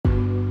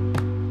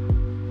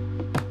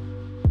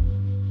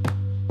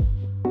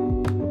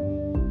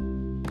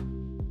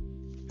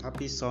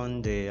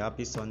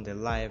Happy Sunday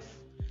live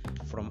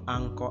from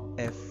Anchor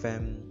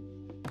FM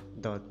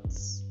dot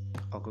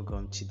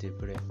Oguguom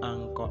Chidiebere,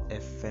 Anchor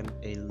FM,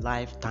 a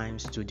lifetime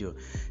studio.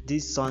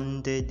 This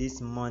Sunday,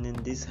 this morning,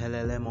 this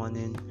helele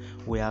morning,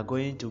 we are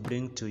going to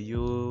bring to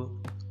you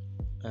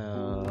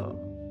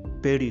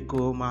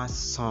perocoma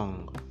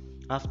song.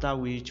 After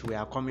which we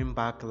are coming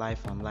back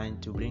live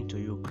online to bring to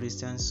you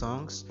Christian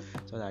songs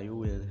so that you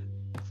will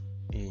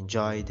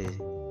enjoy the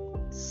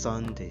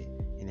Sunday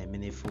in a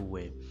meaningful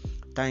way.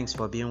 Thanks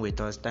for being with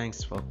us.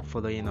 Thanks for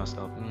following us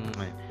up.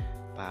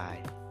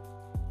 Bye.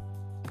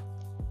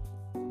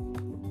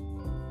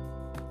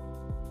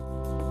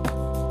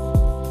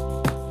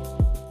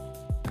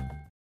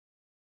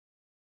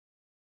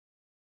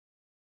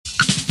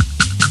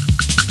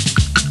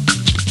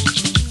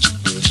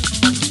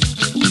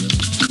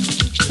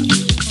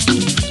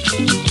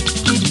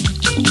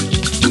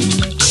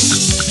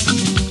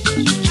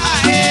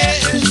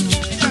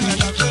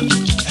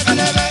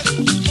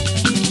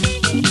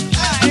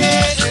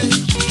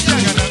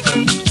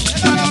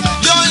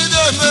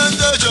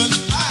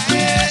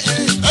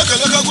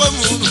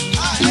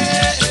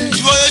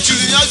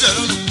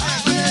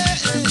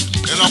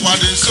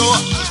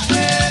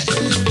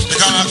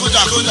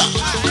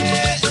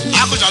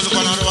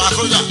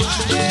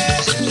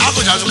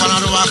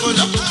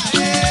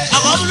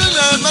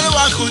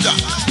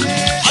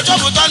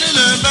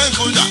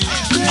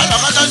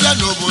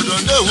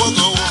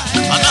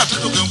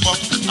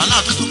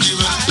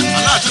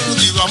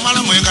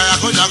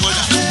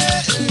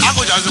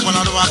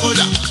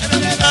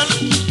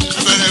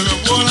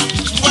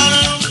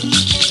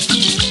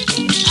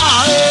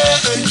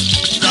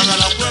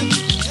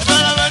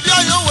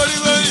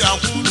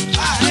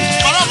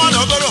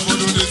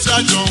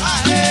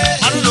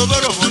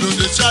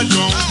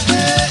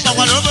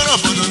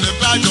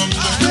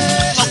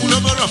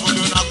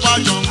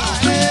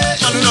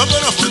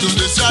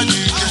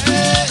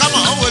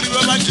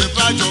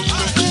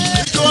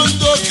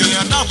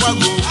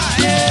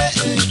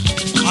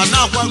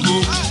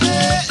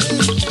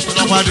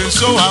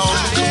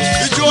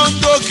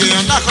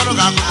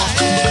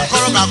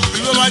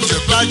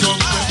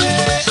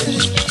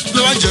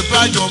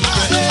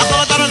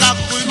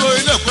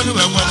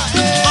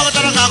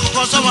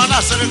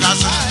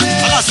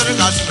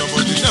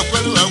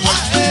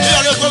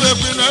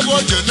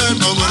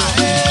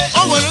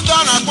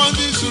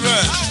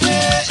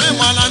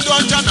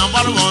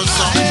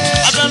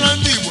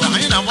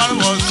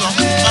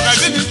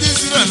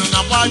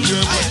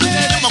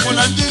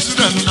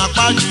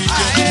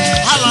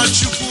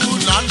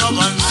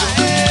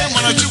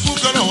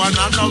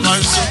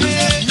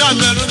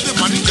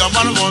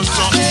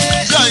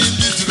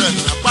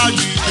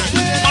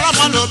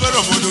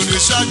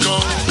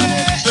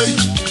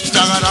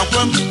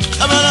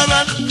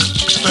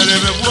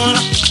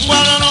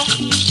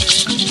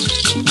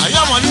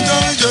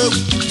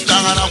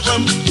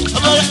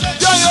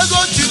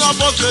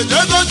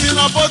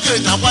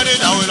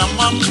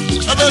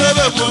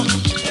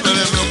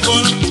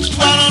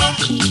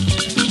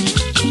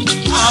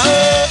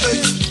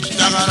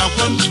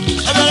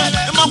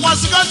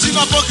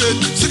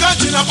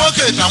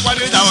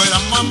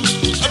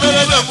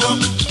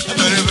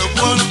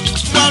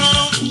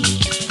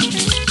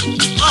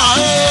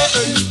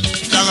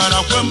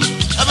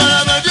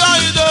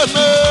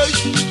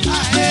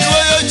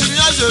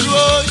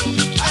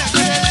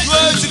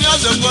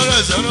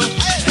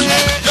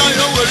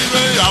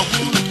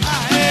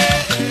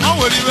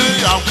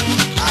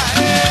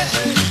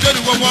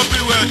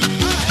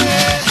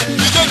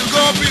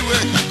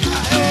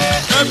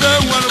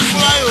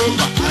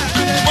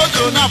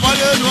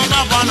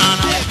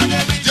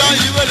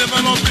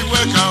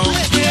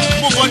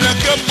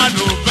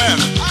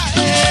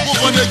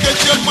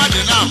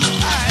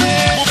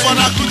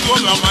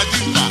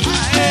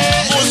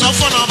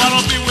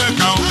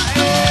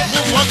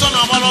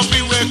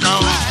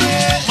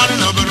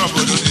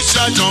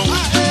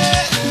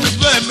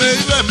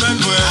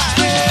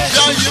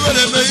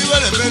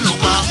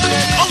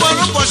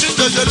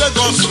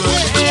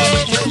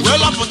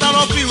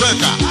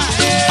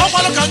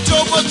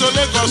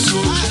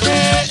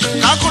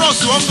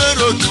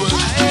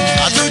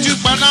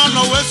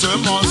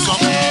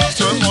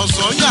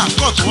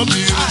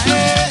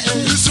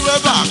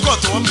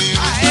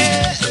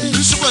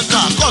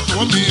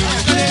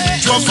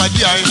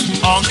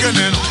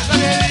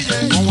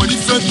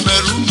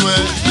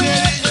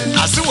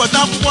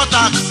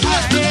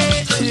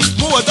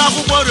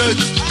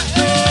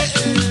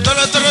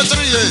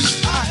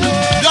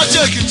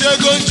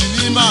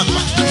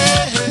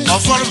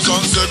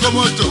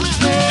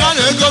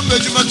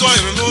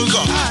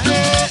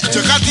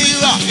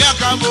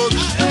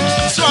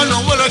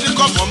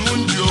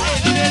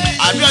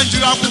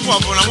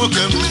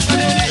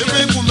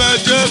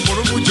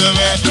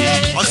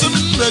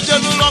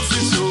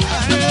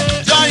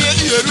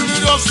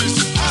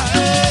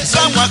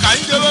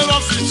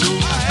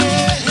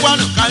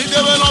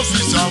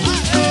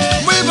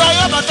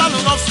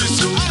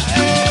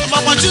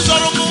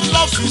 Chizoro mu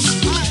l'office.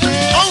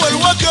 O nwere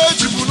nwoke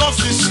eji bụ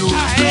n'ọfịs o.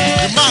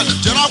 man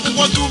jere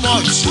akwụkwọ too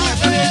much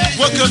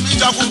nwoke m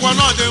ije akwụkwọ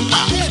n'ọdị mkpa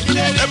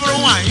ebụrụ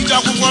nwaanyị ije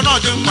akwụkwọ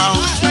n'ọdị mkpa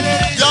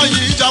ya oyi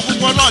ije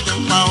akwụkwọ n'ọdị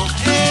mkpa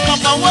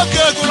maka nwoke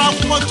gụrụ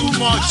akwụkwọ too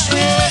much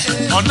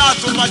ọ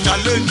na-atụma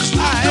challenge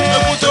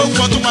ekwute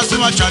okwu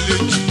ọtụkwasịma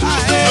challenge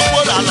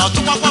ekwere ala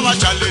ọtụkwakwa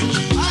challenge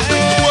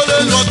ekwere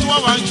elu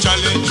ọtụkwaba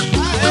challenge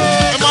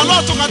ịmala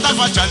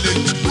ọtụkatafa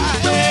challenge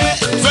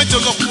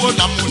fechezokwuo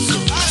na mmuso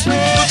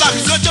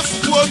tụtakịsị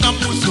echefukwuo na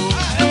mmuso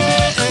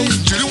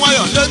jiri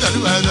nwayọ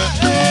na-edeliwele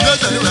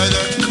na-edeliwele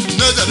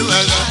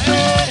na-edeliwele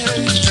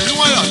jiri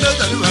nwayọ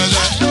na-edeliwele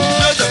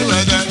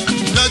na-edeliwele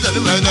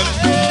na-edeliwele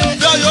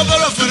bịa ya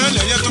obere ofere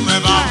na-enyetụ m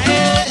ebe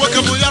ahụ nwoke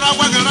bụ yara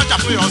agwa gị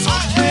rachapụ ya ọzọ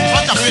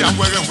rachapụ ya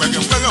ngwege ngwege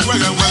ngwege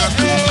ngwege ngwege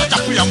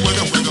rachapụ ya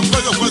ngwege ngwege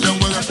ngwege ngwege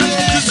ngwege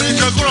jisi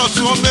ike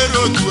kụrọsụ o mere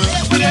otu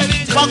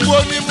gbakwuo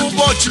n'ime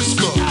ụgbọ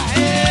chisko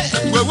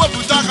wee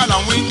wepụta aka na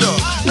windo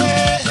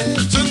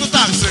tụndụ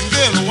taksị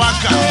nke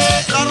lụwaka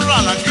tarụrụ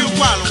ala nke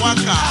ụgbọ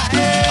alụwaka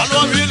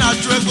alụọbiri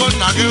na-achụ ego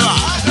nna gị ha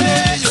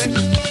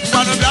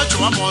mgbanụ bịa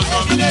chụwa m ọzọ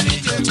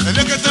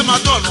elekere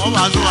matọn ọ bụ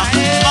azụwa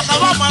maka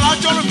ma mara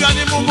achọrọ bịa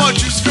n'ime ụgbọ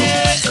chisko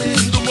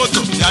ndị moto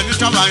ya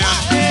nyụchaba anya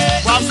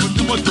gbafu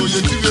ndị moto ya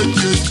etiri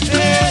eti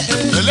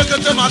eti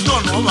elekere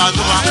matọn ọ bụ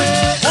azụwa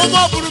ụgbọ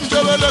bụrụ m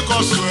jebe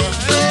Legọs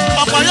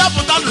makwa ya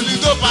pụta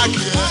n'Lido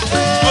Paakị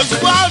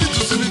ozugbo ha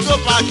ritụsị Lido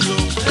Paakị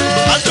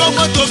achọ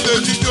moto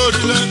ga-ejide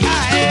orile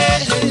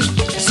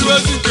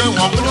siwezi nke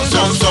nwa bụrụ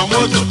sọnsọ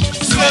moto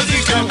siwezi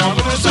nke nwa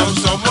bụrụ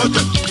sọnsọ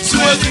moto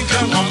siwezi nke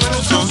nwa bụrụ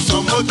sọnsọ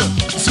moto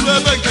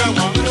siwebe nke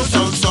nwa bụrụ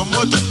sọnsọ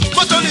moto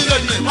moto niile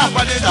dị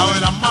makwa dị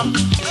dawela mma m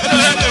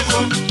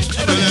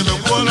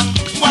ebeghemegbuola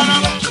ngwana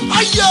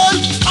ayei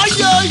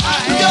ayei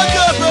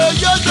yegebe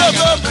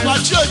yegebe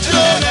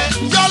gbachietie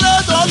yala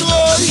edolu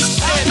oyi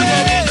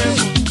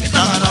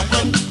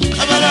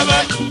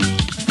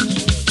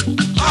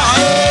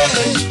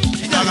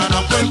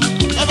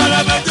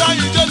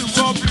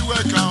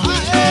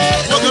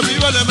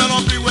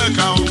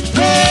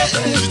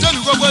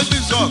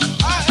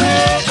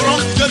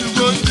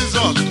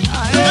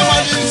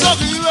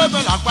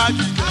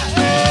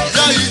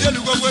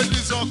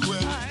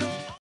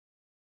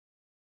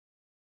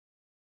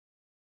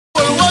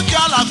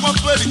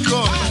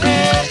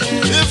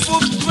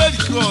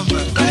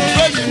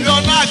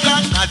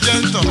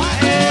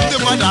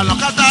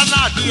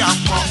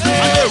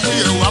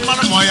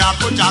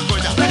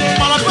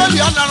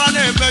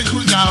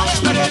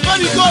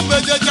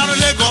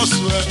Legọs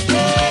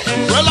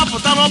wee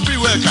lapụta n'ọpụ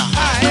iwe ka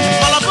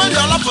malapedi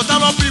alapụta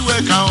n'ọpụ iwe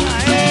ka ọ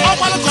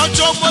gbalụ ka ọ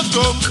chọọ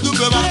moto m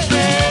dubeba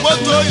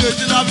moto oyi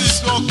ejila bụ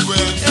isi ọkụ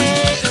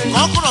ka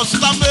ọ kụrụ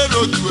ọsụta mmeri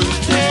otu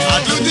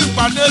adịdị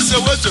mkpa na-ese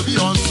wee sobi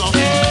ya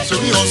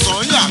ọsọ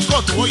onye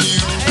akọtụwo ya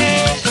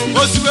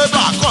iru osibe ebe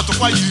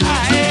akọtụkwa ya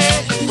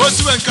iru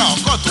osibe nke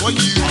akọtụwo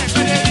ya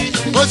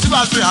iru osibe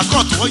azụ ya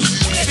akọtụwo ya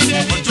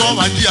iru ọjọọ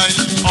ma di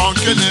anyị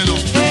ọnkenenụ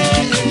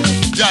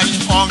di anyị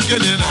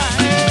ọnkenenụ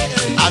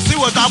asị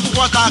weta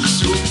akwụkwọ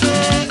taksị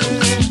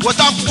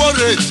weta akwụkwọ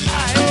reti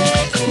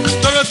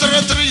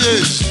 3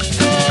 years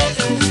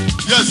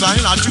yes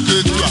anyị na-achụ ka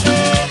etu a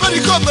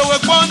meriko mewe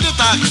kpọọ ndị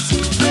taksị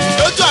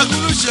etu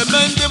agụnuche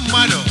eme ndị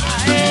mmadụ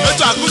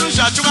etu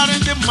agụnuche achụgharị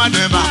ndị mmadụ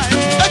ebe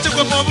a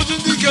echekwa ma ọbụdụ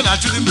ndị ike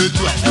na-achụ dị m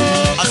etu a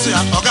asị ya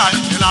ọga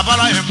anyị ị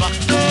na-abara anyị mba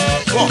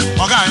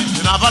ọga anyị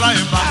ị na-abara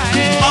anyị mba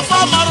mafa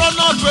marọ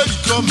n'ọdụ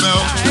eriko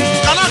mee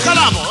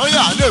kanakara bụ onye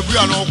a na-ebu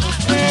ya n'ụkwụ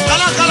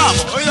kanakara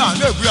bụ onye a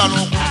na-ebu ya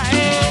n'ụkwụ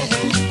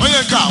onye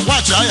nke a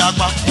wachi anyị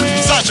akpa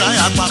sachi anyị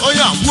akpa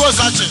onye a gbuo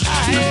sachi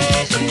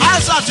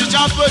a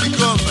sachicha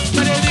pericom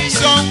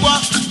si ngwa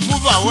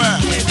move away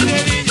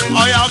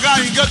ọya ọga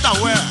anyị get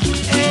away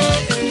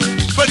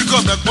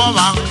pericom ekpọ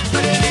ma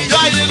ya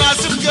anyị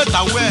na-asị m get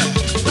away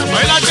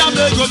onye na-acha m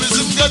ego m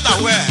isi m get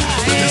away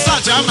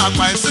sachi ama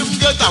akpa isi m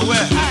get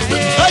away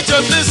eche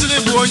m n'isi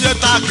bụ onye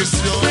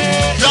taakịsị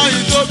ya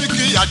anyị n'obi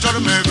ka ya chọrọ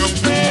m ego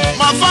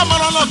ma fa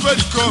mara na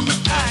pericom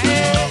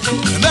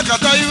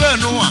emekata iwe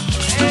n'ụwa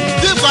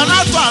dịkwa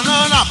na-atụ anọ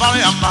na-abara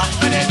ya mba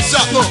si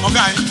akpọ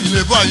ọga anyị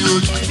na-ebu anyị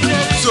ori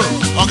so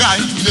ọga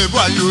anyị na-ebu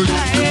anyị ori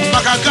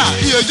maka nke a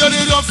ihe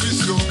ejeriri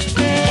ọfisi o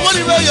nwere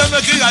ibe ihe eme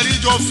ka ị ghara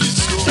ije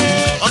ọfisi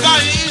o ọga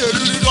anyị ihe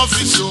eruriri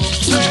ọfisi o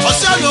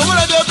ọsịa na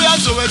onwere n'ebe ya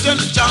so wete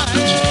ncha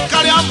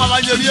karịa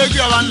mabanyere ego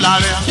ya ba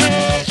nlarị ya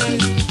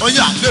onye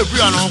a na-ebu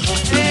ya n'ụkwụ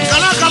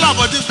kanakala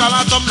bụ dimkpa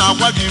na-atọ m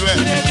na-agwa gị iwe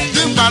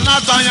dimkpa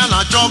na-atọ anya na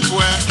chọkụ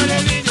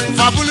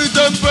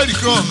fabulite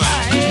pericom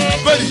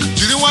peri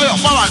jiri nwayọ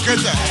gbawa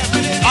kete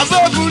afọ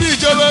eburu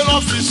ijebe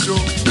n'ọfisi o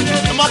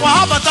makwa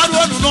ha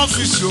batara onu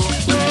n'ọfisi o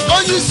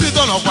onye isi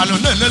dọ n'ọkwalụ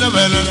na-elele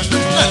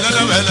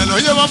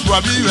onye ma mbụ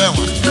abịa iwe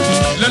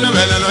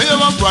nwa lele onye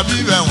ma mbụ abịa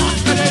iwe nwa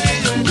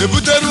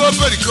ebuteruo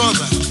pericom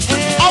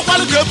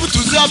ọkwalụ ka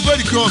ebutuzie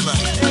pericom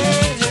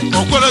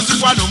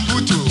okwerezikwanụ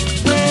mbutu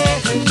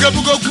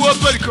kebugo kwuo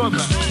pericom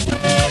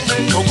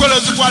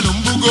okwerezikwanụ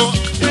mbugo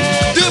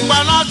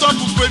dimgba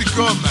na-atọpụ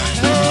pericom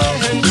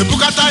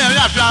ebukata ya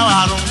ya bịa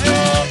arụ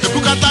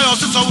ebukata ya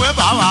ọsụsọ wee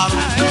baa arụ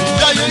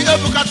ya ihe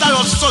ebukata kata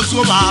yo so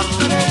so ba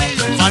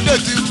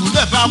faneti ku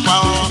de ba pa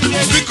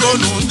biko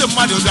nu nde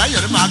mmadụ ga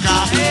yere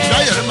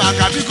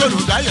maka biko nu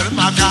ga yere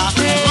maka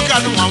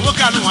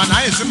woka nu wa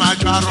na esi ma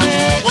jaro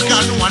woka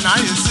nu wa na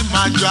esi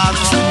ma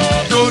jaro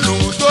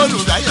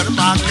donu ga yere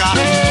maka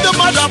nde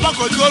mmadụ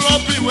abako jolo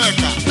bi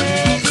weka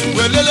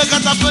welele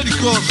kata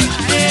pericome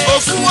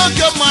ofu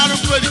nwoke marụ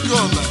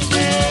pericome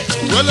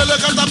welele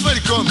kata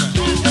pericome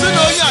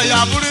sino onya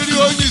ya buriri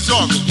onye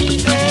zog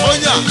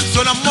onya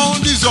so na mmọnwụ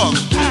ndị zog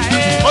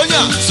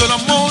onya so na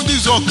mmọnwụ ndị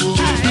zog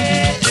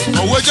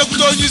owe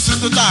jekuta onye isi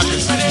ndụ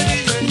takis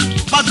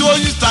kpata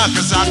onye isi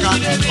takis aka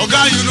ọ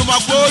gaghị unu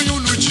makwa onye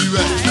unu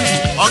jiwe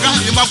ọ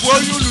gaghị makwa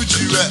onye unu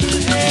jiwe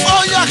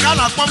onye a ka a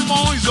na-akpọ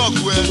mmọnwụ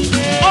izọgwe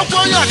ọkwa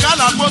onye a ka a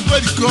na-akpọ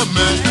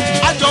pericome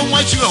ajọ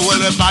nwa chi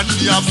owere ba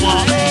ndị afọ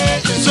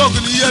izọgụ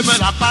na ihe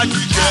mere akpa gị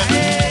ike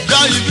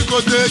gaghị biko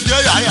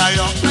jee ya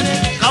yọ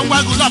ka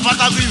ngwagụ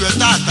na-apatago iwe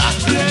tata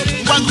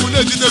ngwagụ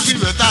na-ejidego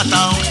iwe tata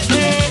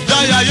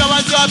ya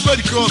yọwazia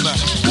pericome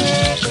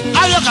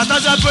ayo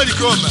katazia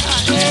pericome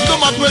ndị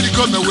ma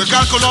pericome wee ka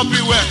nkọlọpụ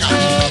iwe ka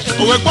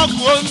o wee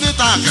kpọkuo ndị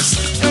takịsị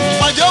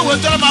ma jee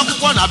wetara m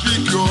akwụkwọ na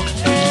bikio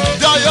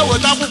ndị ahụ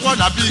eweta akwụkwọ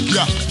na biki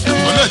a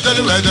ọ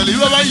na-eteli wee deli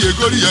iwe ba ihe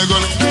egolu ya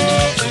egolu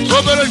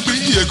obere mkpi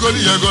ihe egolu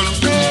ya egolu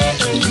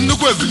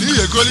nnukwu ebili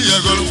ihe egolu ya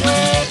egolu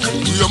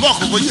uyom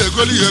ọkụkọ ihe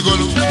egolu ya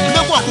egolu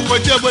nnekwu ọkụkọ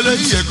ji egbele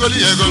ihe egolu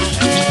ya egolu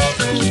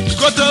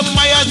gote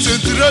mmanya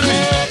sentiroli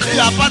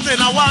ihe apatị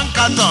na 1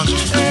 carton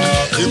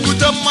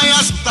ibute mmanya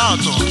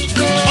stout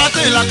pata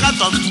ila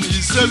carton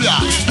isebia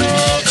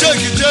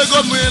cheki je ego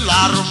m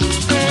ịlarụ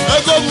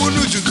ego m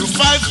unu judu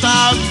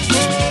 5,000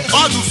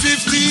 ọ dị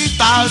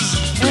 50,000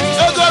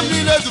 ego m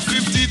niile dị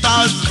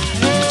 50,000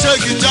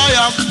 cheki je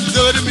ya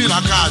dewere m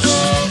na cash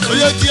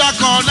onye ti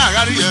aka ọ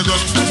na-agharị ya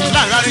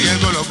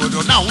ego n'obodo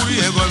na-awụrụ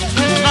ya ego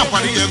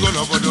na-akwari ya ego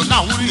n'obodo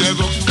na-awụrụ ya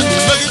ego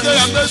megide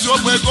ya mezuo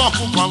m ego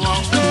ọkụkọ m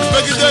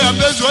megide ya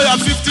mezuo ya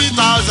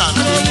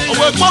 50,000 o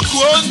wee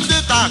kpọkuo ndị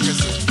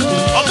takịsị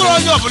ọ bụrụ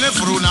onye ọbụla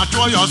ịfụrụ na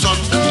achụọ ya ọzọ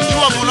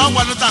iwe ọbụla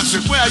ọgwanụ taksị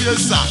kwe ya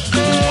yesa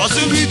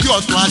ọsịwa idi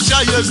ọtụ asịa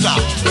yesa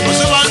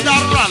ọsịwa ndị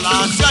arụrụ ala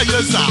asịa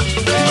yesa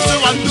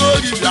ọsịwa ndị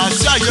ori bịa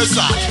asịa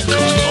yesa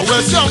o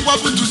wee sịa ngwa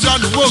butuzia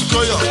n'ugbo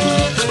Okoye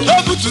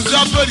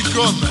ebutuzia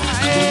pericome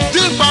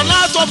dimkpa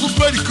na-atọpụ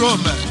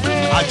pericome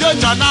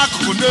ajeja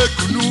n'akụkụ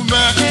na-eku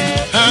n'ume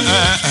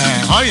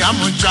ọya m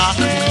ncha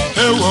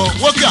ewo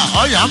nwoke a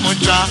ọya m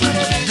ncha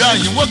dị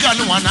anyị nwoke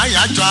anụnwa na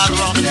ya achọ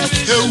arọ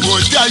ewo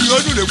dị anyị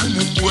onu na-egbu m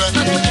mgbue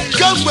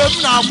kemgbe m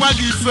na-agwa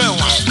gị ife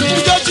nwa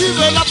ijechi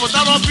ife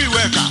lapụtara ọbụ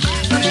iwe ka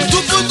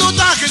tupu ndị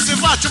ụta akịsị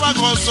fa achụba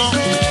gị ọzọ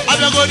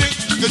abịagodi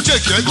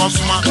echeki ego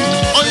ọfụma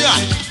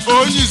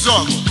onye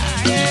izọgụ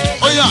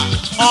onye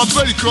ọ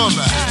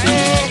pericome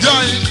dị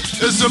anyị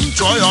eso m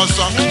chọọ ya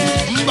ọsọ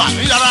mba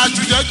ịyara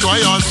ajụjụ chọọ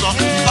ya ọsọ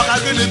maka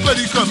gịnị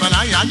pericome na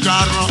anyị ajụ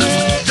arọ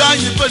dị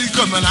anyị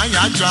pericome na anyị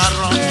ajụ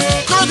arọ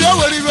korobịa o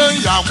were iwe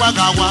ya agwa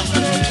gị agwa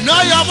na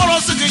ya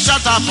agbọrọsị gị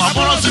shatapụ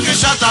agbọrọsị gị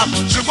shatapụ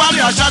chịkwara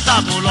ya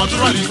shatapụ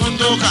lọdụrọ n'ihu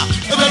ndị ụka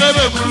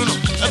ebere gburunu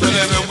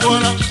ebere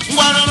gbuola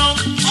ngwarụrụ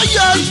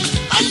ayai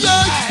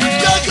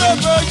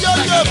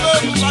yegebe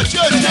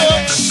macheche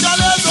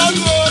yara ego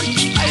luo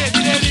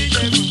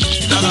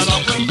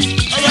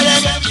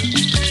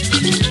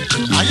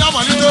anyị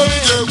amalite ori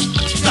ga-egwu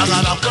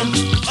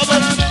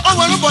o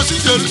nwere ụbọchị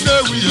jeru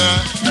Nnewi ya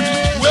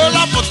wee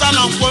lapụta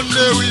na nkwọ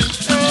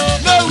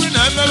Nnewi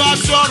na-emebe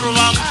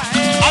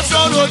afịa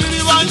ọrụ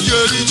oriri ba nji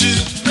eri ji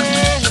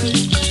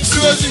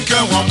siwezi nke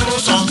nwa ọmụrụ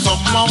sọnsọ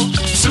mmọnwụ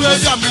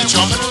siwezi amichi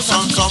ọmụrụ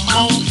sọnsọ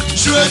mmọnwụ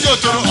siwezi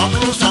otoro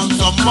ọmụrụ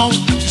sọnsọ mmọnwụ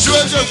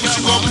siwezi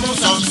ekwuchikọ ọmụrụ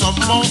sọnsọ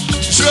mmọnwụ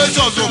siwezi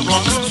ọzọ bụ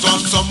ọmụrụ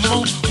sọnsọ mmọnwụ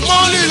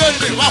mmọnwụ niile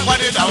ndị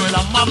nwakwado dawela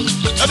mmam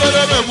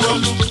ebere gbuo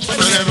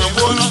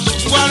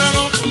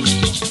ngwarụrụ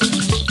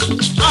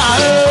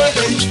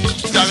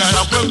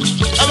jagara kwe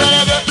ebere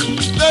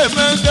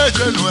na-eme ndị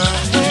ejenu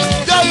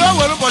ya o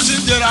nwere ụbọchị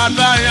njere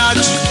anụ anyị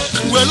achị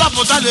wee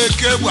lapụta na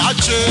eke egwu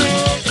achị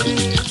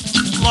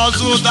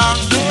ọzọ ụda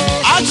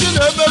achị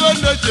na-emebe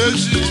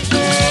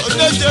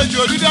nneji eji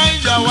oriri anyị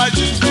ji awa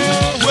ji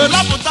wee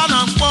lapụta na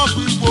mkpọ ọbụ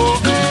igbo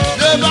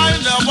n'ebe anyị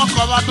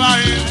na-agbakọbaba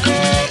anyị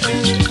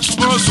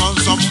bụrụ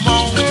sọnsọ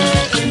mmọnwụ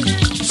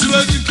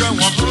siwezi nke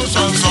nwa bụrụ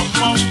sọnsọ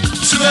mmọnwụ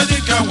siwezi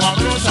nke nwa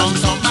bụrụ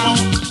sọnsọ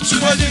mmọnwụ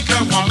siwezi nke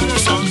nwa bụrụ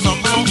sọnsọ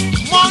mmọnwụ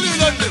mmọnwụ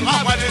niile ndị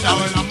akwado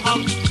dawela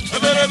mmanwụ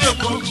ebere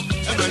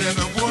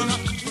gbuola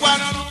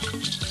ngwarụrụ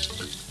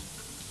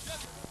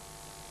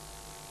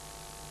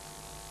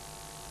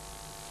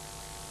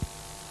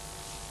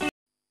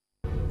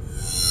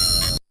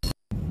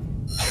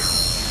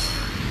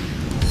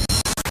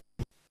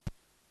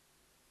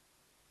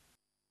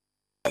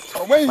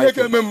onwe ihe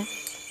ga-eme m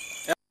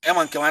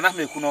ema nke mana m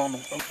ekwu n'ọnụ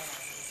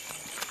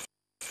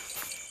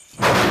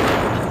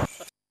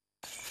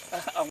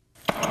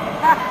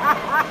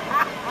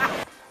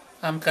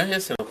ka ihe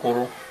siri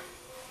kwụrụ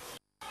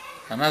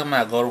anaghị m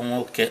aga ọrụ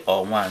nwoke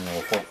ọ nwaanyị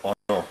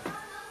ọjọọ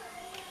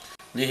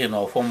n'ihi na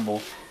ọfọ mbụ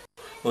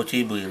otu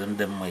ibugiri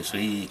ndị mma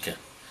esoghị ya ike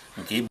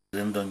nke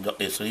ibugiri ndị njọ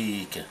esoghị ya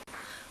ike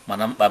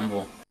mana mkpa mbụ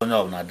onye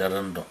ọbụla dịrị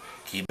ndụ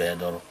ka ibe ya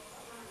dọrọ.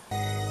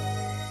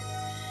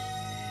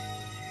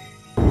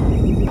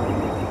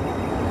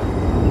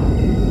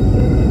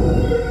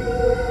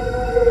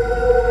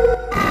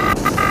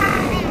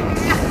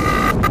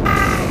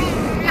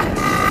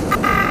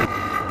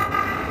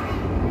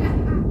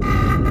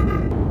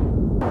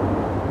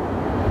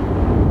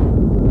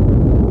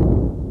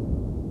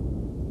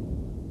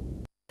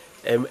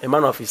 A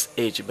man of his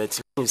age, but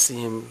when you see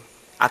him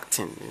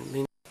acting, I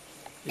mean,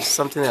 it's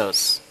something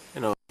else,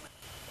 you know.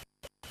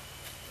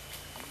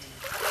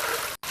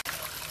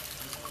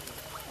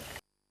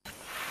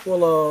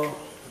 Well,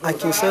 I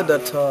can say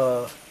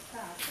that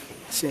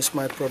since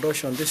my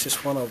production, this is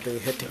one of the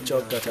hectic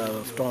jobs that I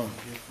have done.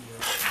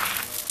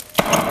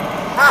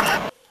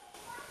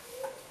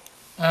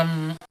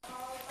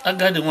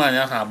 Agadi nwaanyị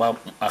ahụ agba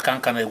aka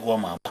nka na egwu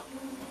ọma agba.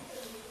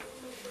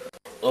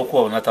 Okwu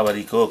ọ natabara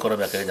ike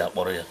okorobịa ka eji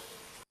akpọrọ ya.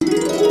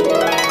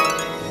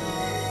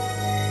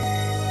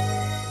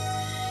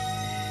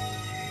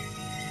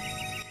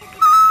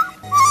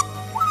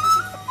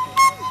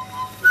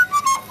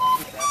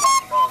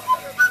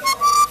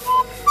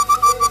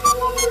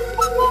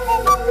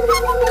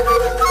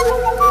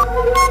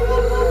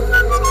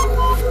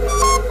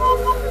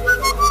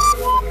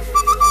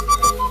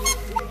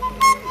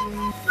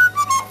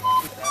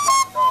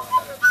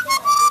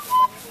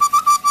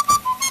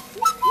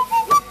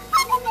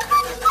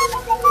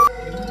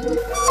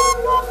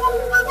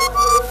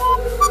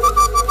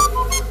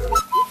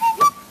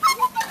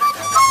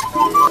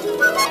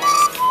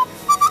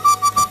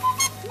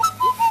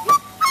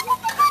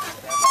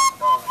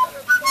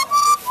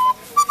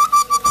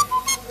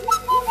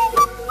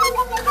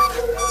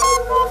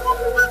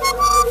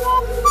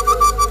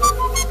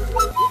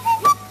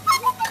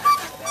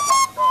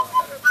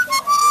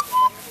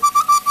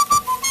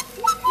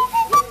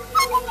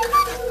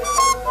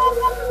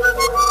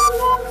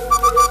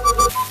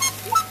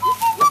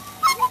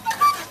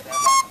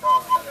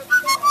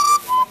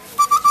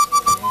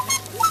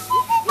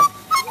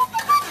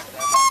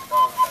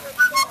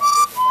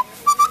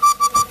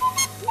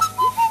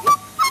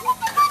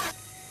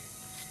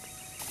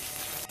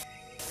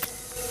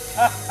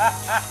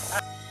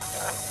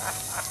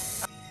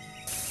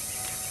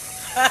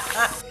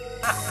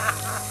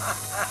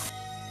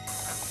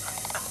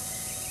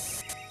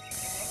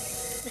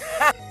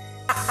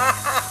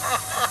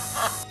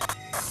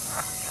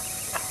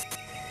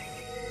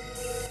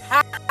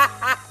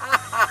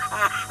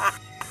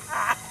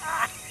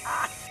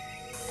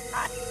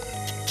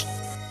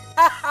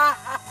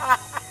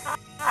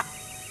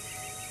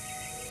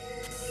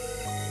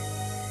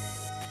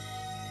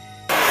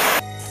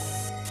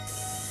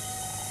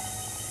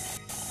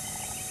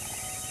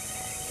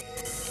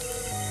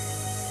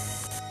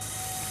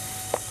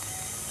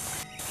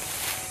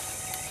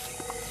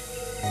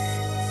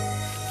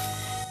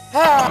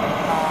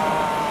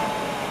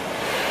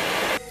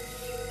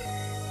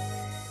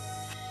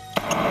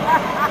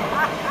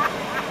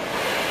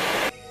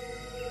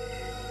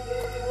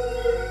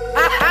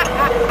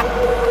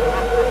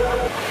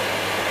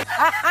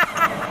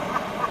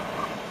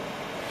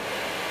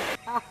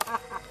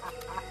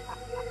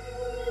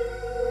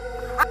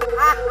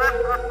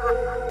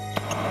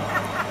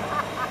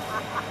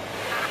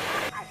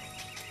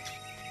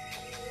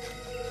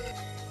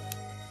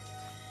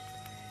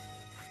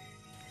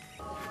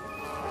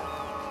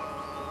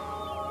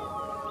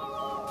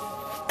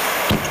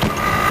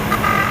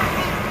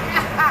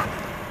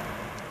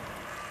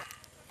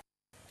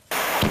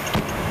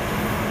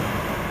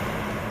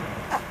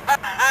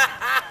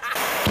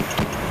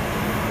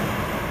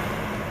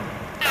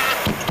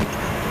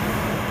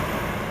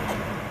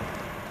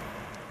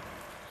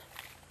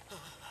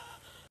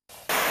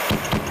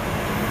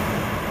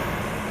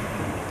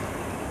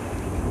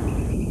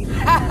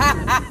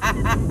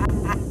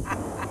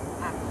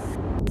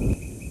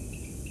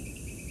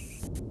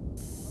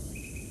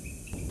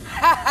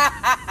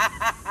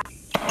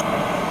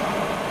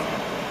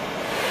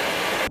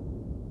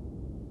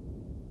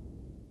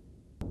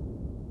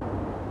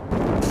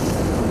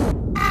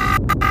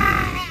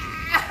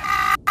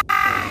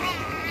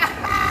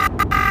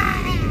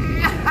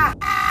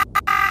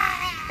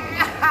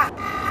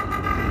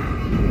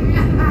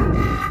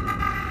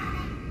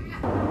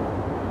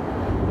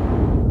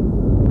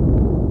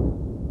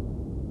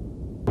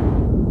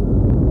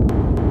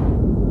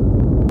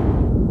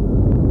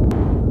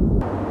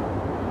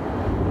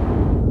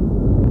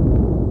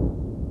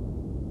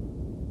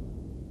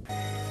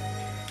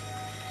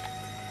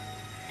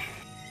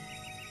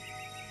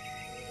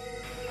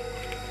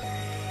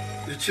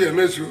 Ichi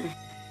emezu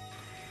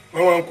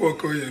nwa nkwa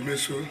Okoye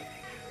emezu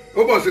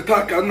ụbọchị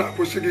taa ka m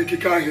na-akwụsị gị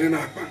ikike ahụ ị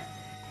na-akpa.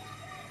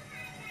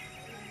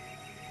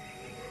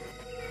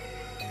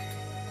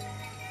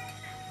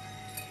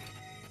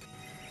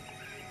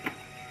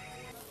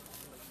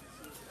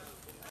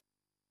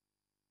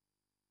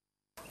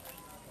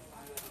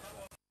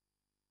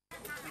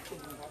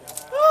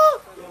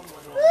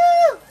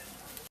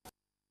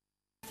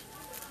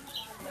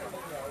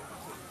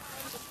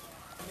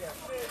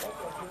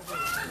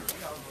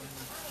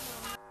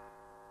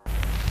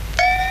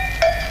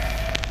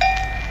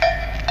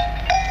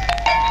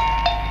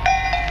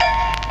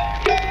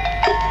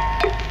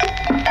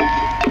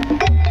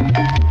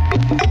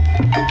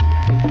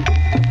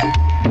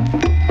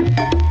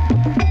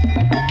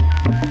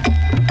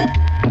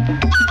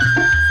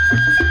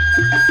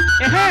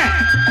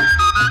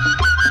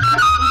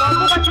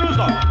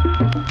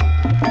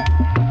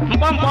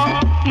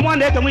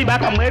 Chineke nwe ibe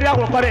aka mweri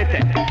agwụkọrọ ete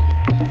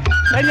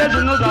enye zu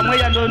n'ụzọ nwe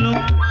ya n'onu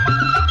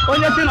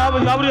onye si na ọ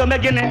bụrụ ya ome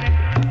gịnị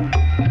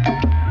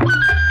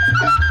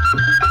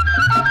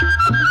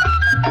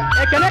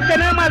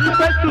ekene Maazị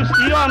Festus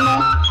ihe ọnụ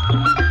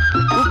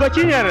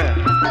Ugochinyere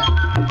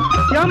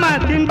Chairman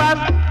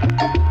Timbers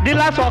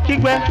Dealers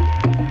Okigwe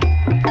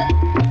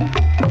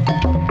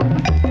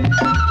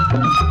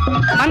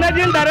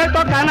Managing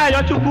Director Kana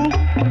Yochukwu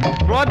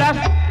Brothers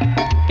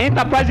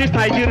Enterprises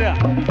Nigeria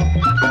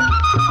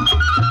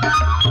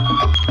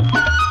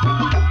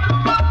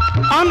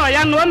ọ nọ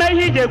ya na ome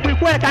ihe iji ekwu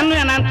ikwu ka nnu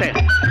ya na ntị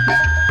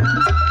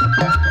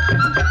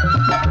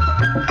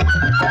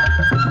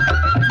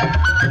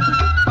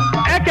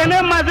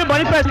ekene Maazị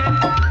Boniface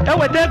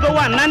eweta ego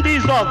 1 na ndị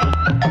Izọgụ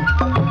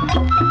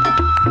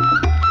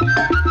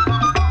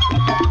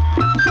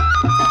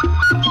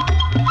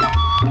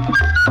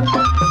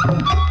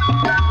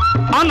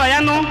ọ nọ ya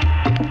nụ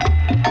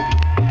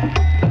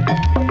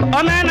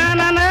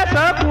omenala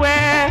na-esokwe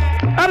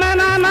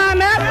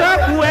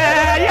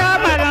ya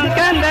mara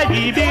nke ndị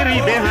ji biri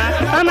ibe ha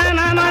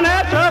omenala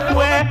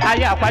na-esokwe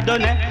anyị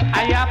akwadone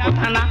anyị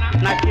apụtana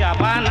na chi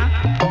agbana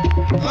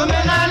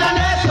omenala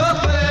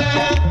na-esokwe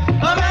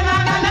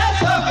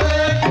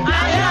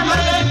anyị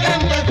amaghị nke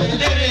ndị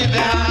biri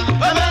ibe ha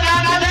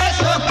omenala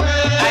na-esokwe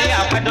anyị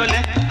akwadone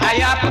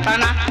anyị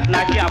apụtana na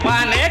chi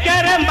agbana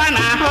ekere mba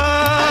na ahụ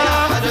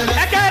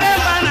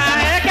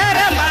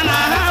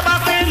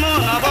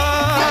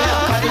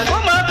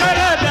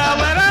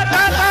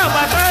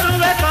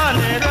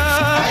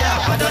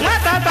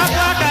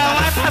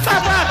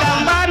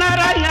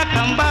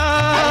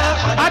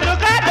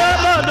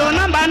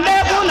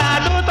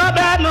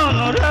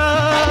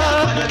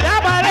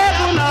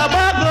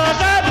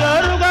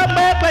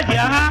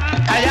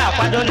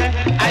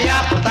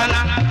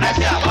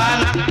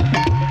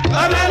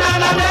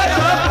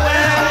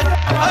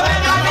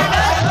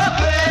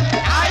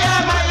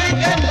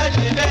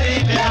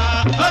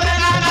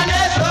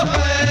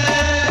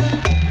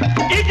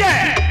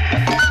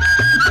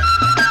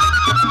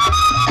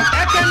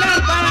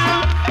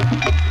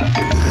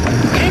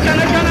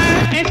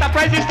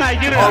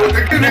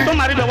Nigeria, to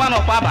marry the one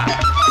of Baba.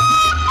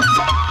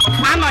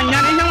 I'm on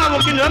Yanni, you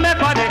have been ome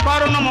ka de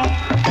kọrọ no mo.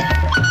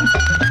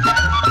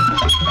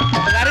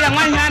 Gari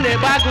amwan ya de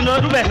ba ku no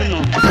rube no.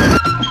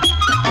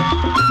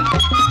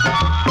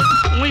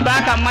 Mui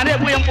ba ka mane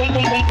bu yem pum.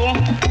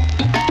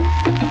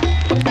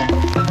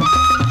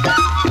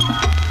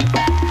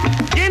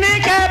 Gini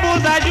ke bu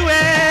za juwe.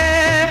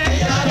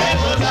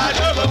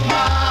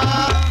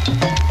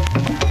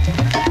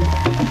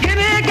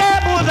 Gini ke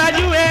bu za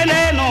juwe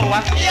le no wa.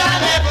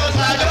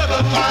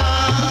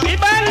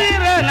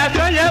 Ibarire na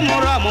sonye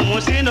muro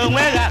mumusino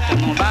mwega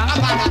kumuba.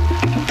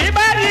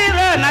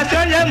 Ibarire na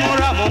sonye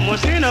muro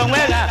mumusino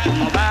mwega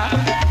kumuba.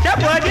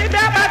 Chapo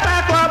jida bata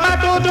kwa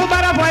batutu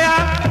baraboya.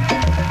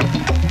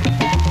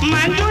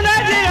 Manjuna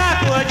jiga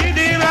kwa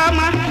jidi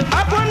rama.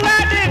 Apuna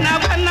di na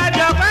wana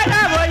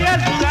jokaya voye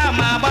suga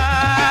maba.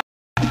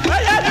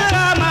 Voye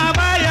suga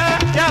maba ya.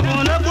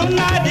 Jabuno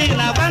kuna di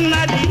na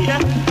wana di ya.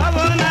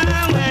 Abuna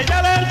we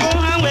jaben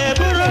kuha we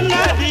buruna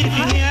di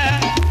dinya.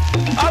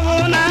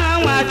 Abuna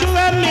wa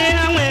chuwe mi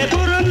we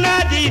buruna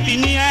di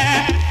dinya.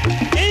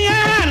 Iya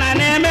na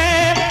neme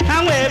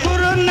we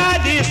buruna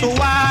di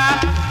suwa.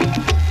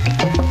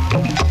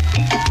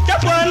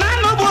 Chapo na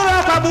no buro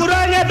kwa buro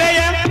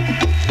nyebeye.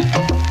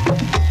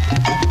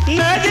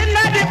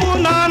 Najina di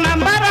buno na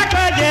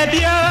mbaraka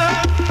jebio.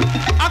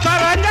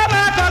 Akaranja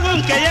ma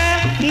kagunkeye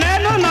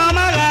nenu no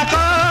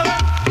magako.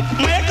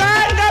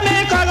 Mwekanga mi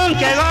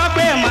kagunkego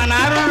kwe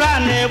manarura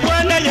ne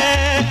bweneye.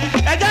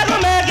 Ejagu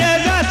mege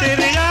za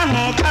siriga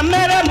hu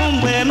kamere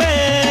mumbweme.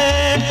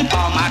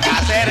 Omaka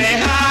sere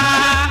ha.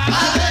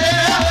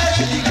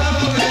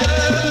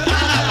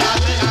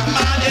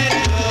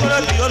 Kuro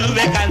biyo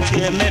luwe kansi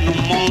emenu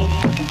mu.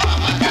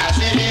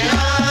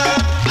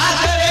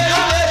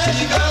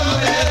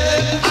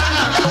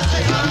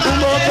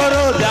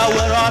 Umokoro bia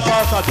were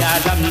ọsọsọ bia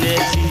dam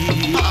n'esi.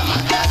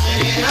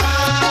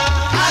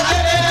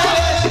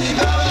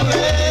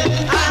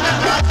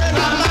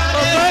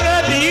 Okoro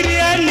bi iri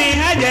enyi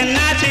ha je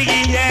nnasị gị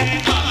ihe.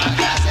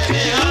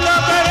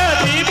 Okoro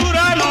bi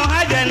iburu ọnụ ha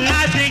je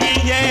nnasị gị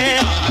ihe.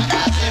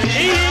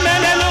 Ihe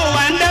mere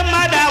n'ụwa ndị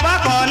mmadụ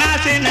agbakọ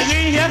na-asị na gị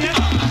ihe.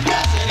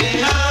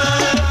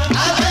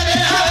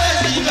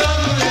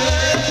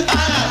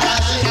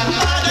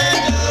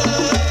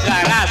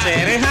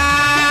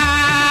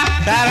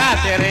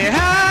 Garasịrị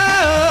ha,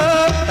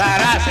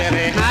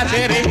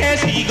 sịrị ha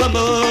esi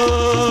gombo.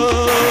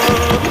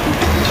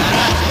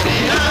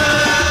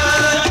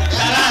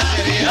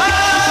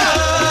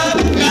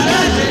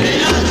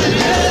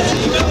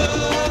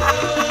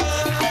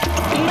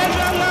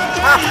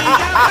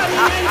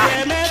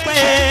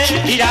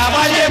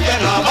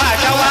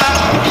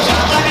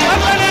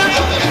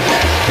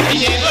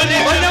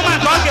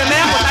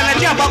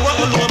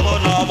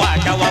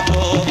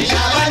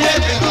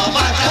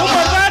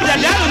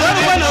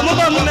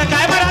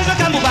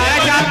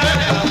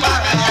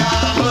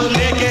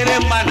 Mekere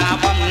mba na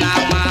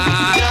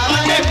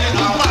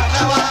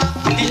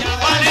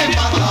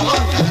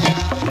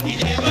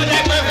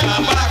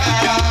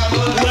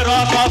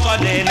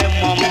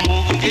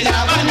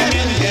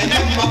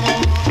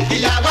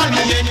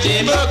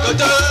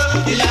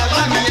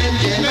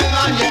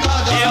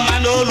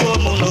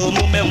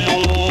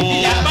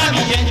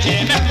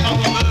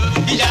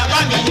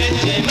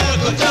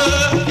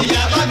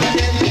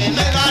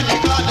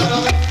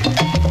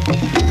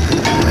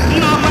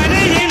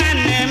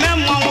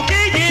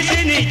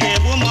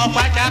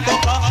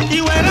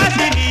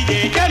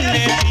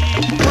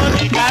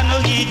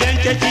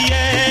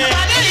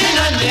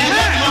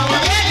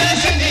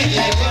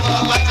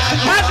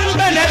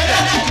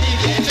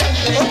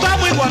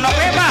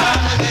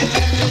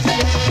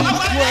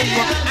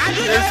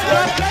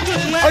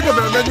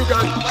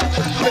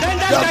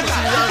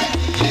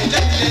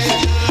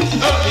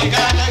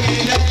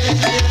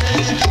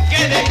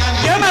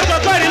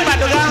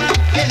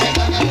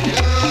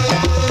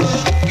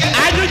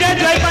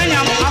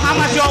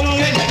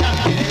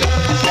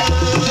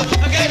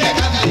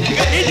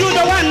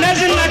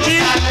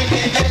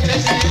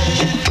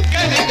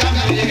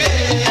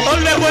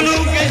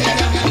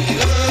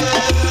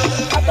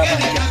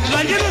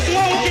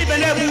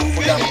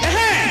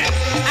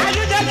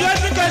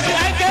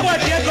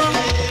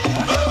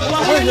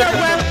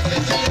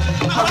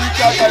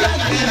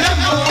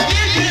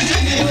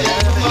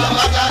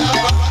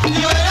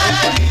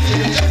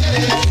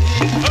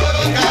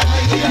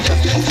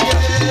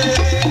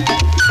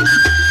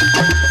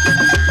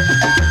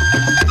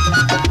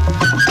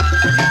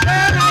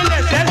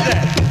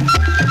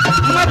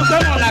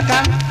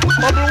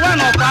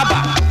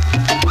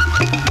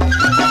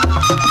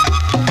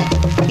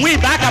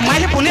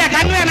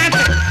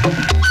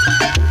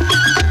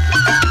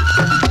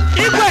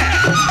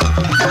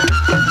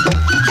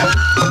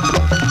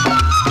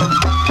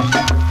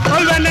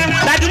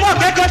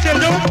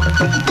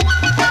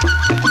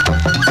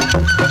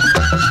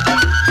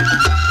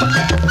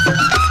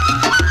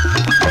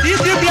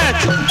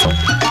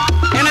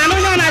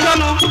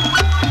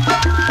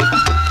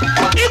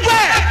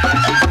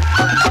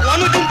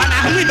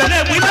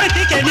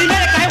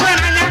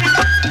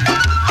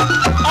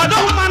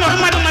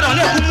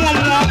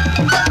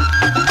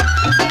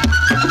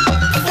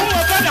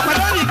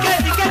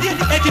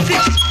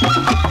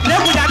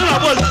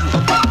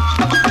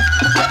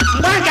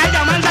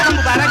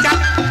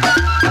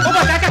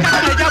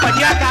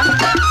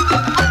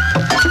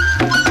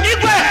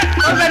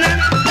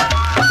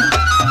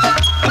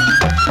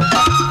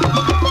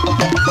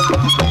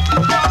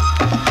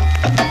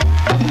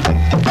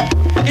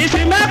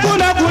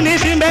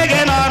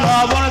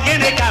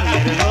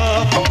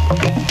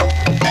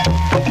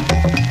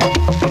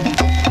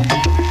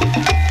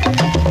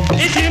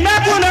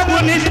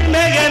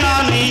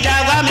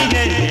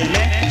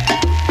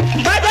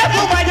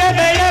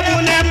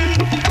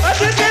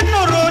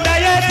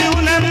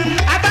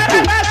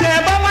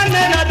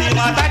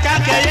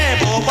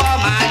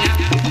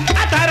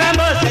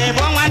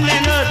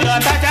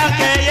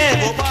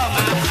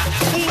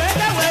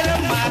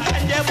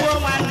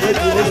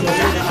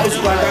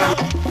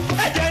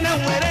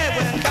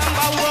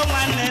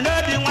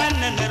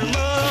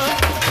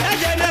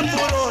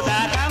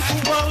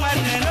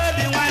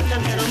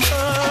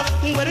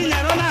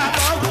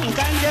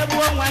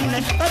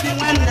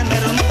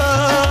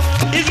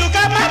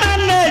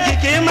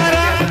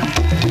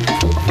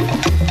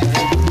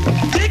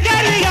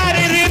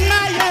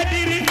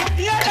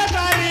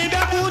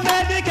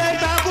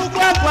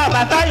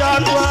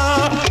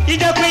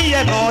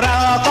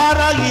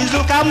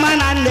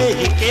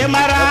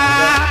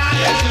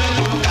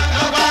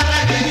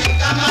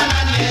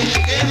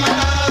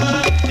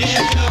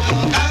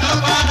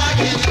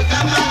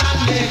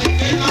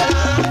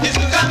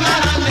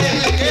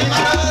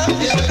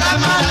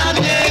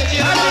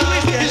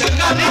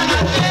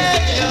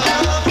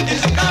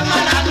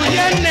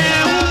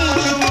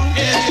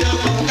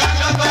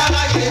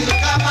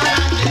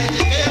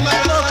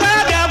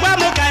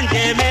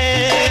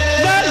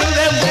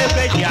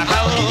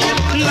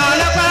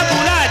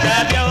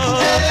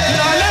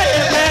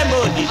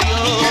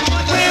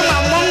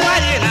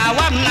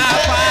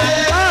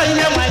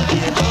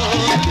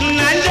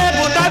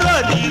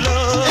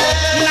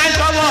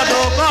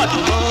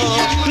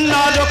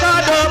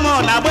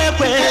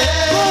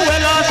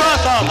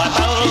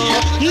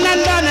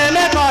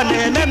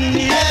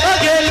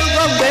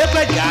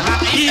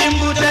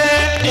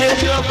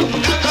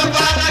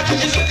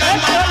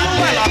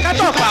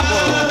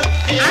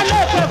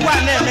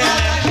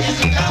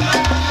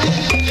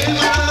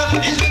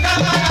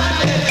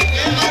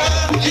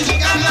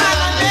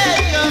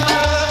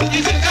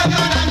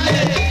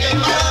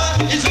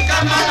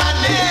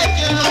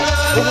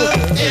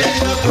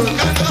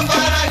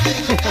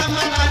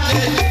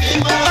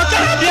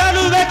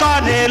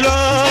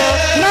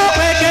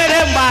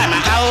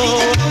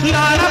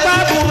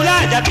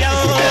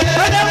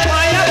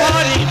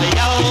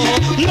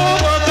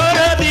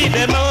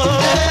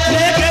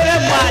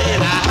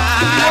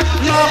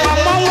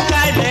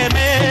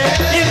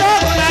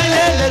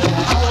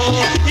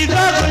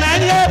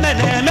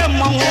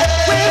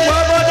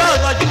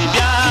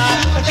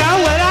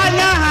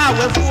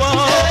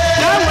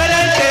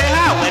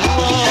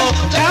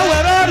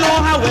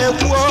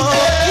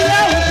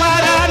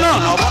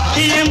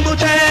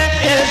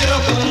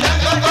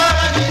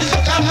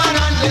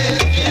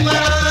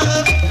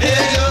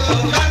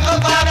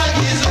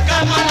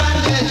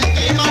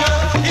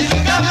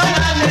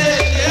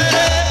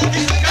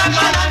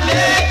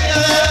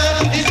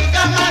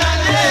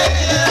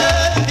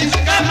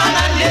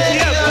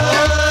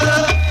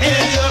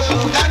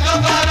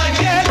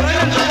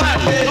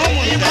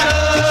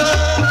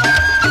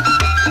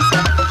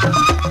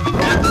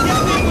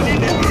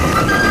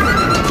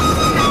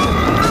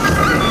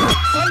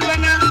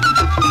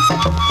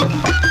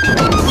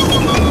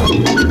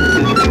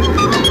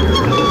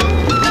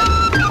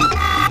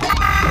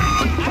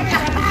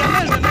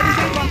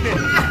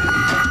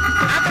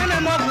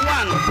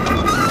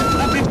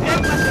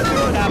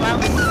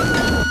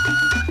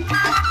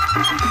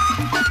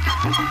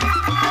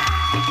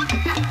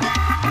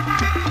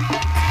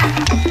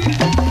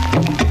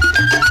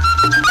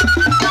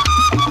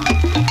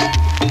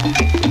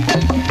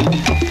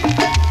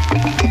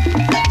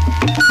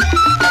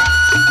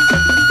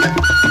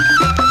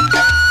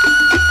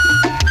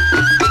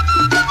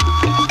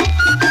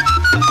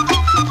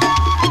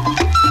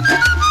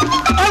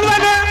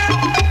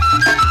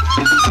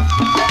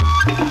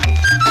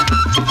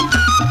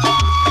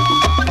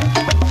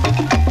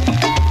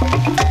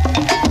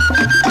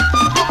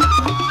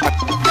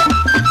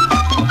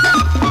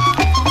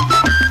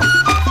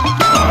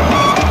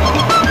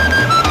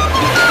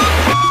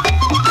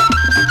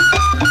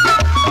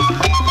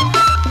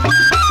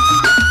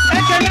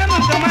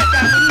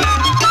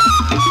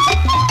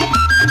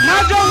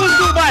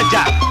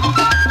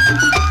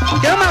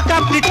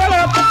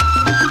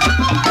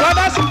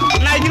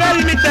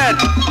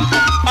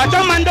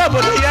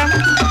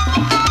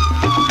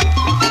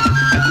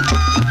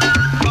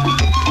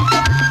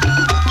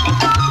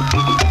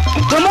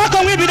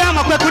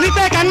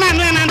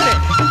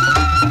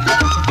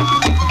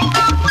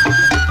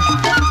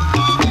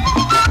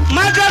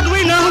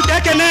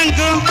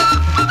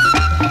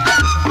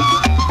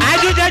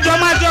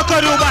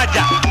Ori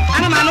Ubaja.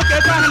 Ana m anụ ka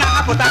etu ahụ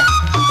na-apụta.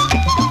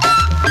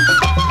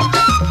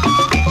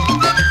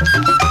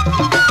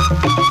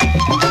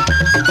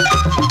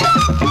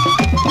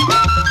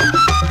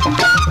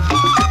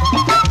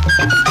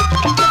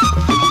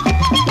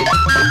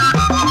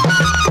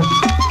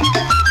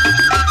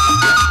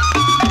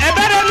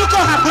 Ebere nnukwu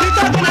ọha pụrụ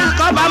ike ọdị na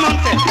ka ọ baa m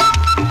ntị.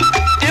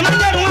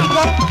 Emmanuel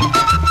Nwankwo,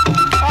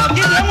 ọ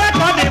gịdị enwe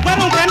ka ọ dị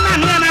gbarụ nke nna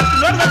nụ ya na ntị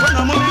n'oge bụ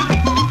n'omume.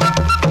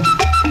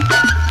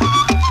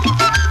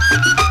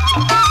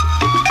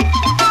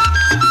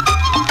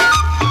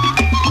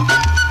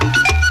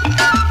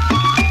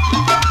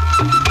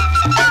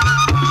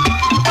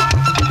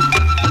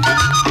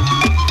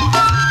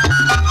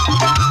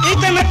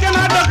 Itemete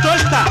na Dr.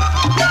 Osta,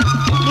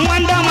 nwa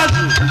ndị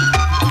Amazu,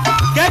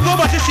 ka ego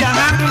ụbọchị si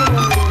aha.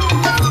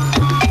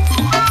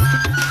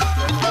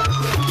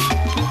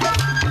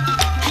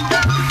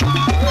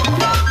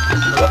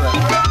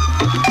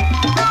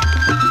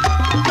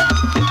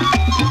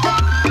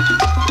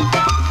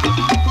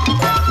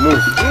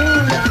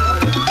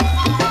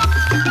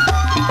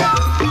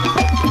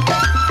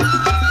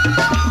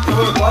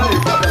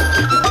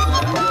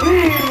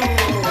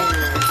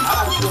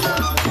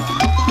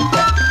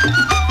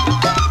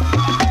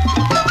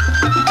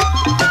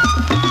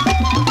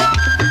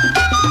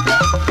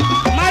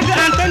 Maazị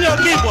Anthony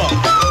Okigbo,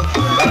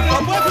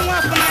 ọbụghị nwa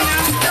afọnanya,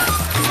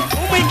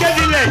 ụmụ ike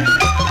village.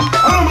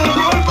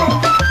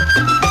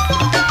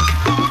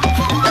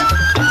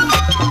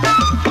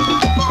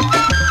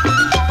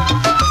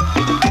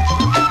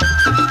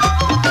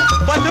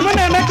 Bọsị mụ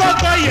na Emeka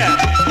Okoye,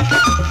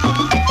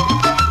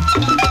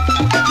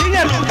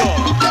 Chinyere Ugo,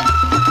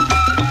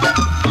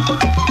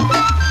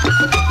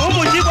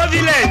 ụmụ Jigbo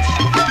village.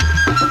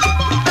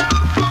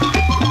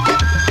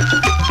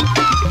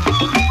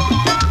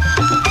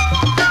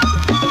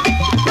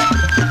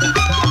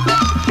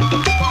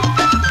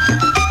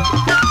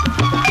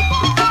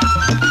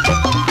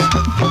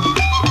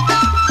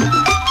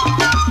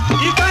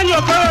 Ifeanyi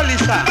Okoye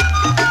Olisa,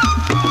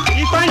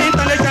 Ifeanyi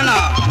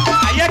International,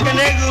 anyị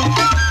ekele ego.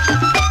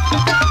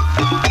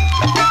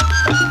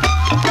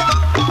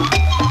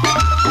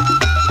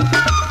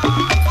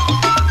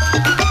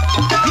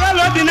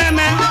 Diọlụ obi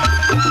na-eme,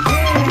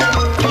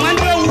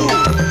 nwanne owu.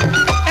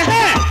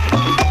 Ehe,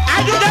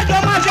 ajụjụ ego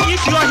maazị gị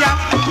isi ọhịa,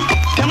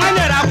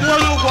 Emmanuel akwụ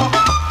onye ụgwọ,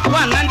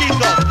 gwa na ndị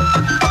Izọ.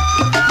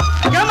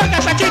 Gee maka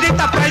Sakidi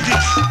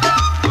Enterprises.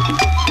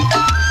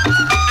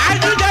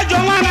 Ajụjụ ego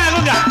nwa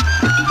na-arụga,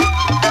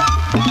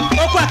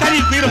 okwu akara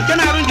igwe iro nke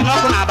na-arụ njin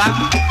ọkụ na-aba.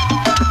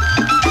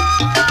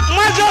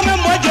 Maazị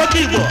Omemgbe Oji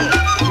Okigbo,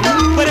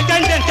 kwere ka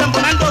nje nke mbụ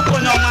na ndị okwu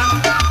onye ọma.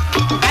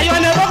 Anyị ọ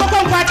na-ebe ọkụkọ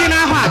nkwatị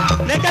n'ahụ a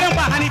na-ekere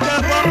mgbe ha n'ike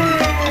ego.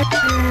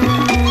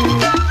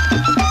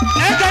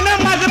 Ekene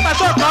Maazị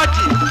Paso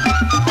Ọkọchị,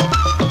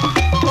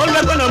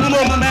 oluego na omume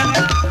omume.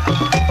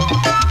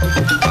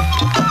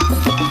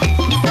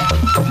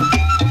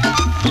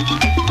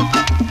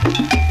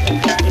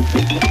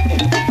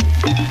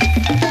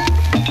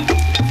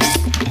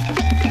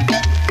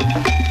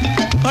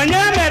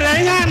 Onye mere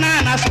ihe a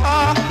na-anasọ,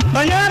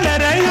 onye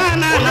mere ihe a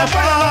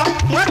na-anasọ,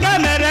 nwoke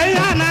mere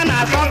ihe a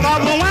na-anasọ ka ọ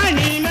bụ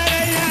nwaanyị mere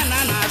ihe a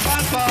na-anasọ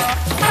nsọ.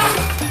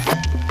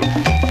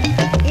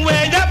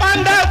 Wee jekpa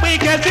ndị ọkpa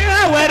ike si ha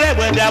were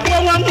egbe bịa gbuo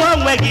nwa nwa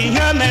onwe gị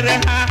ihe o mere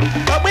ha.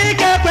 Ọkpa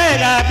ike kwe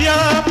ga-abịa,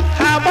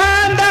 ha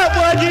gbaa ndị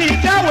ọkpa ojii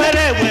bịa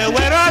were egbe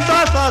were ọsọ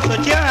ọsọ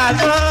sochie ha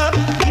azụ.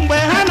 Mgbe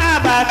ha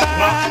na-abata,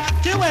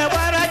 chi wee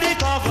gbara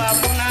dịka ọgụ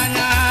akwụ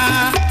n'anya.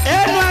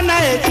 Enu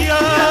anaghị eti o,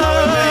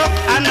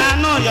 a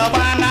na-anụ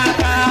ụyọgba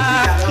n'aka.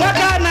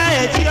 Nwoke anaghị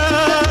eti o,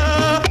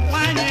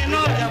 nwaanyị nụ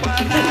ụyọgba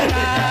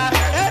n'aka.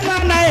 Enu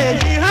anaghị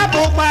eti,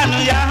 hapụkwanụ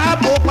ya,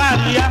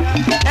 hapụkwanụ ya.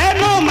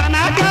 Enu mana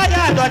aka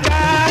ya dọcha,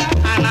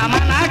 ana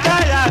mana aka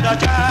ya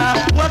dọcha.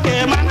 Nwoke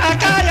mana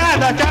aka ya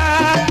dọcha,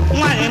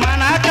 nwaanyị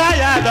mana aka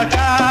ya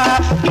dọcha.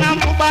 Na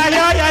mkpụkpa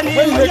ya ya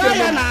n'ihu ya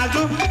ya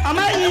n'azụ, ọ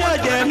maghị ihe o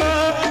ji eme,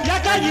 ya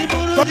ka ji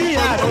bụrụ di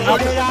ya si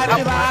ire ya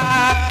dịba.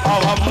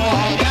 Ọghọ mmụọ.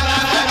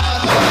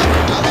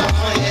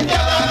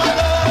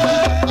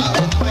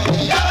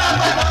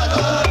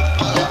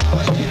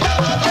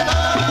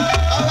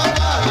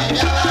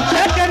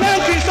 Ekene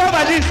ntị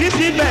sọbadi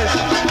sisi bes,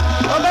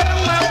 obere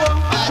nwa bụ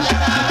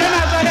nke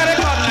na-azọrọ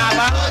rekọd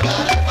n'Aba.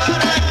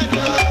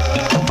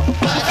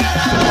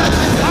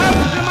 Ọ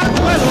bụzi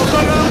Maxwell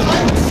Okoro.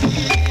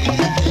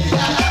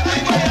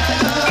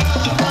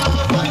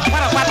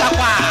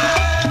 Kparakpatakwa,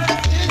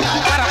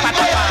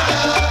 kparakpatakwa.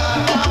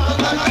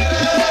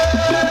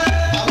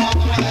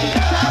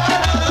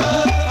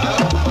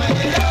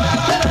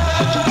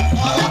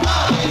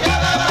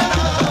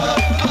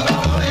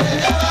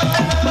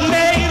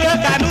 Mgbe iro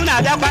ka nụ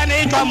na-abịakwa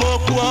n'ịchọ m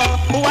okwu,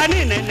 ụwa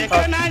niile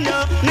na-eke n'anya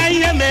na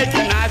ihe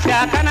meji na-asị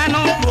aka na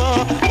n'ụkwụ,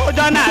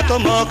 ụjọ na-atụ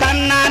m ka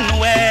nna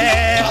nụwe.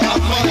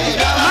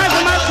 Maazị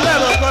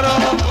Maxwell Okoro,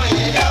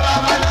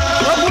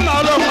 okwu na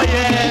ọrụ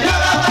Okoye,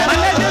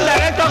 Managing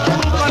Director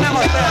Kona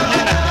Hotel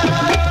Nina.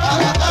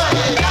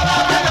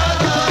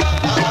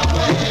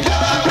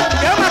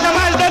 Kee maka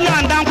Maazị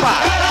Daniel Ndankwa,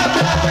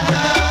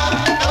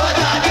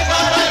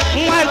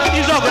 nwa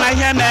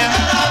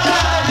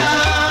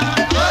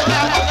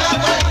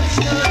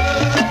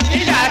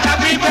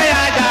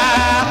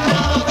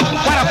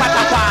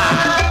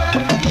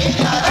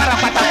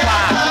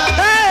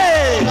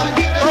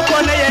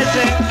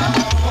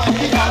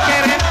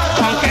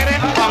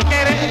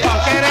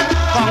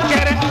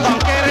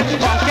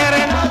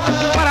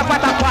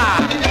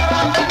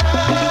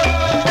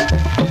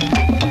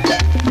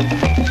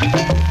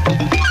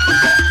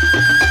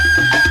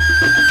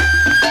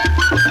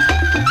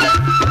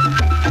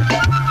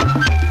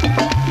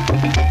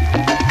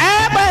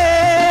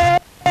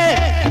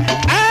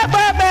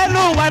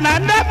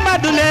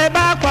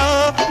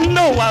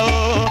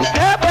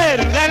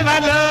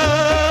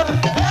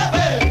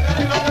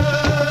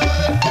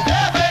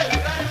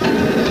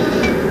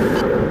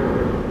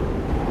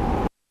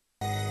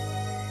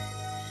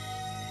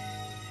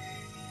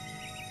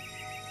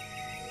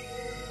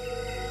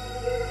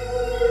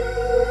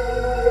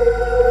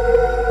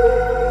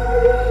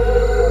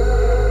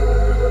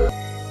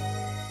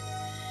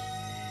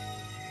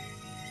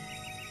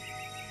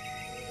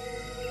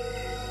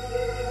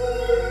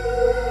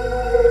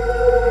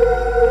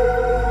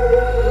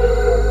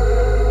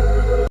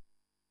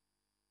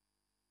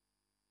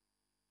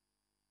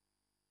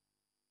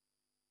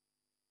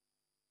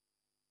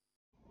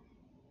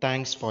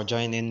Thanks for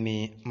joining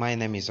me. My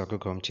name is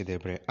Oguguom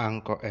Chidiebere,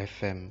 Anchor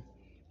FM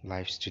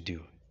Live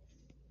Studio.